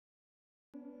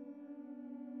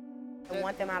I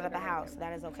want them out of the house.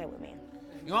 That is okay with me.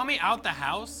 You want me out the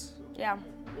house? Yeah.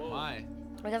 Why?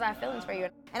 Because I have feelings for you.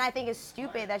 And I think it's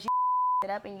stupid that you it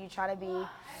up and you try to be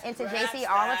into JC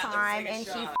all the time and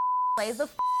she plays the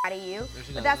out of you.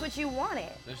 But that's what you wanted.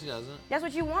 No, she doesn't. That's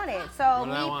what you wanted. So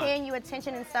me paying you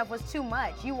attention and stuff was too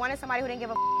much. You wanted somebody who didn't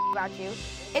give a about you.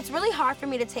 It's really hard for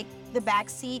me to take the back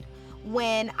seat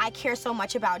when I care so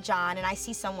much about John and I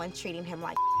see someone treating him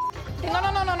like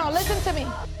No, listen to me.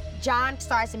 John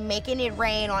starts making it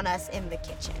rain on us in the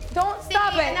kitchen. Don't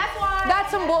stop it. And that's why.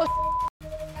 That's some bullshit.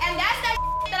 And that's that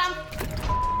that I'm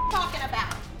talking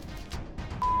about.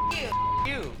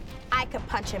 You. I could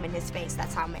punch him in his face.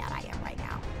 That's how mad I am right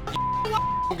now.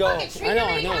 Go. I know. Just let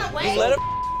her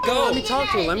go. Let me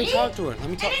talk to her. Let me talk to her. Let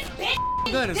me talk.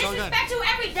 Good. It's all good. Disrespect you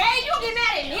every day. You don't get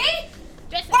mad at me.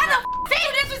 Why the f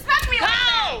you disrespect me like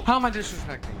that? How am I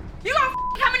disrespecting you? You gonna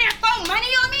come in here and throw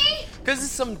money on me? Cause this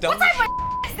is some dumb. What type of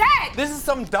is that? This is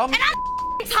some dumb. And I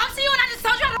talk to you and I just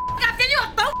told you how the I feel you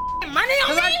gonna throw money on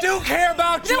me? Cause I do care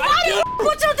about you. Then why the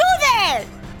would you do that?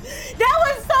 That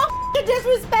was so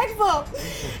disrespectful.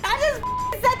 I just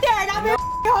sat there and I've been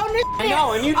holding this shit I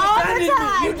know, and you defended me.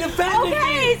 You defended me.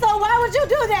 Okay, so why would you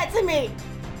do that to me?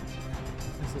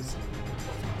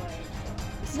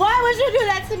 Why would you do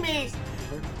that to me?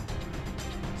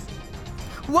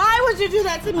 Why would you do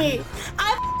that to me?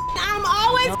 I'm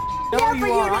always there for you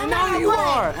no matter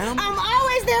what. I'm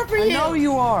always there for you. I know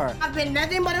you are. I've been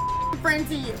nothing but a friend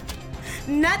to you.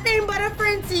 Nothing but a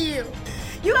friend to you.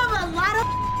 You have a lot of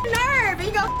nerve. And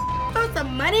you go throw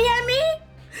some money at me?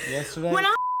 Yesterday. When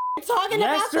I'm talking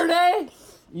Yesterday,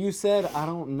 you said I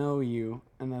don't know you,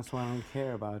 and that's why I don't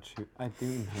care about you. I do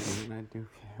know you, and I do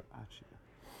care about you.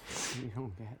 And you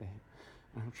don't get it.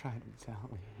 And I'm trying to tell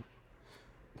you,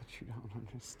 but you don't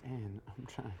understand. I'm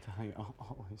trying to tell you I'll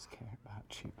always care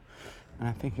about you. And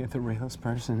I think you're the realest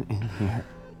person in here.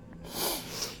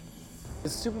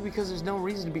 It's stupid because there's no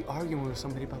reason to be arguing with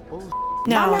somebody about bullshit.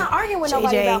 No, I'm not arguing with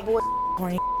nobody about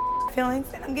horny feelings,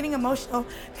 and I'm getting emotional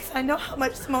because I know how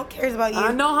much Smoke cares about you.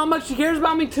 I know how much she cares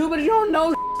about me too, but you don't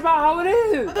know about how it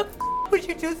is. What the would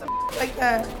you do something like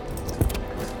that?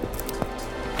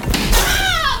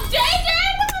 Stop, JJ!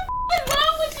 What the is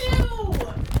wrong with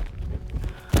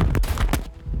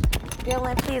you?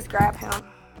 Dylan, please grab him.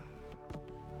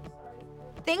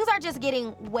 Things are just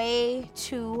getting way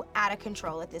too out of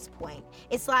control at this point.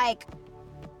 It's like,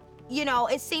 you know,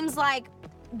 it seems like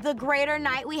the greater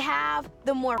night we have,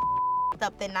 the more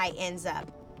up the night ends up.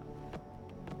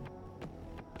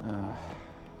 I'm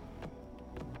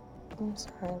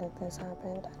sorry that this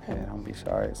happened. Hey, don't be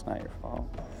sorry. It's not your fault.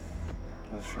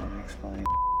 I was trying to explain.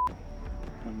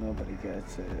 And nobody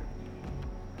gets it.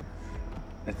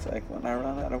 It's like when I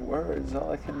run out of words,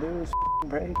 all I can do is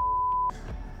break.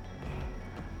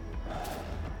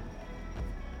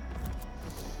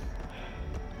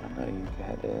 I know you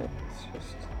get it. It's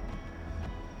just...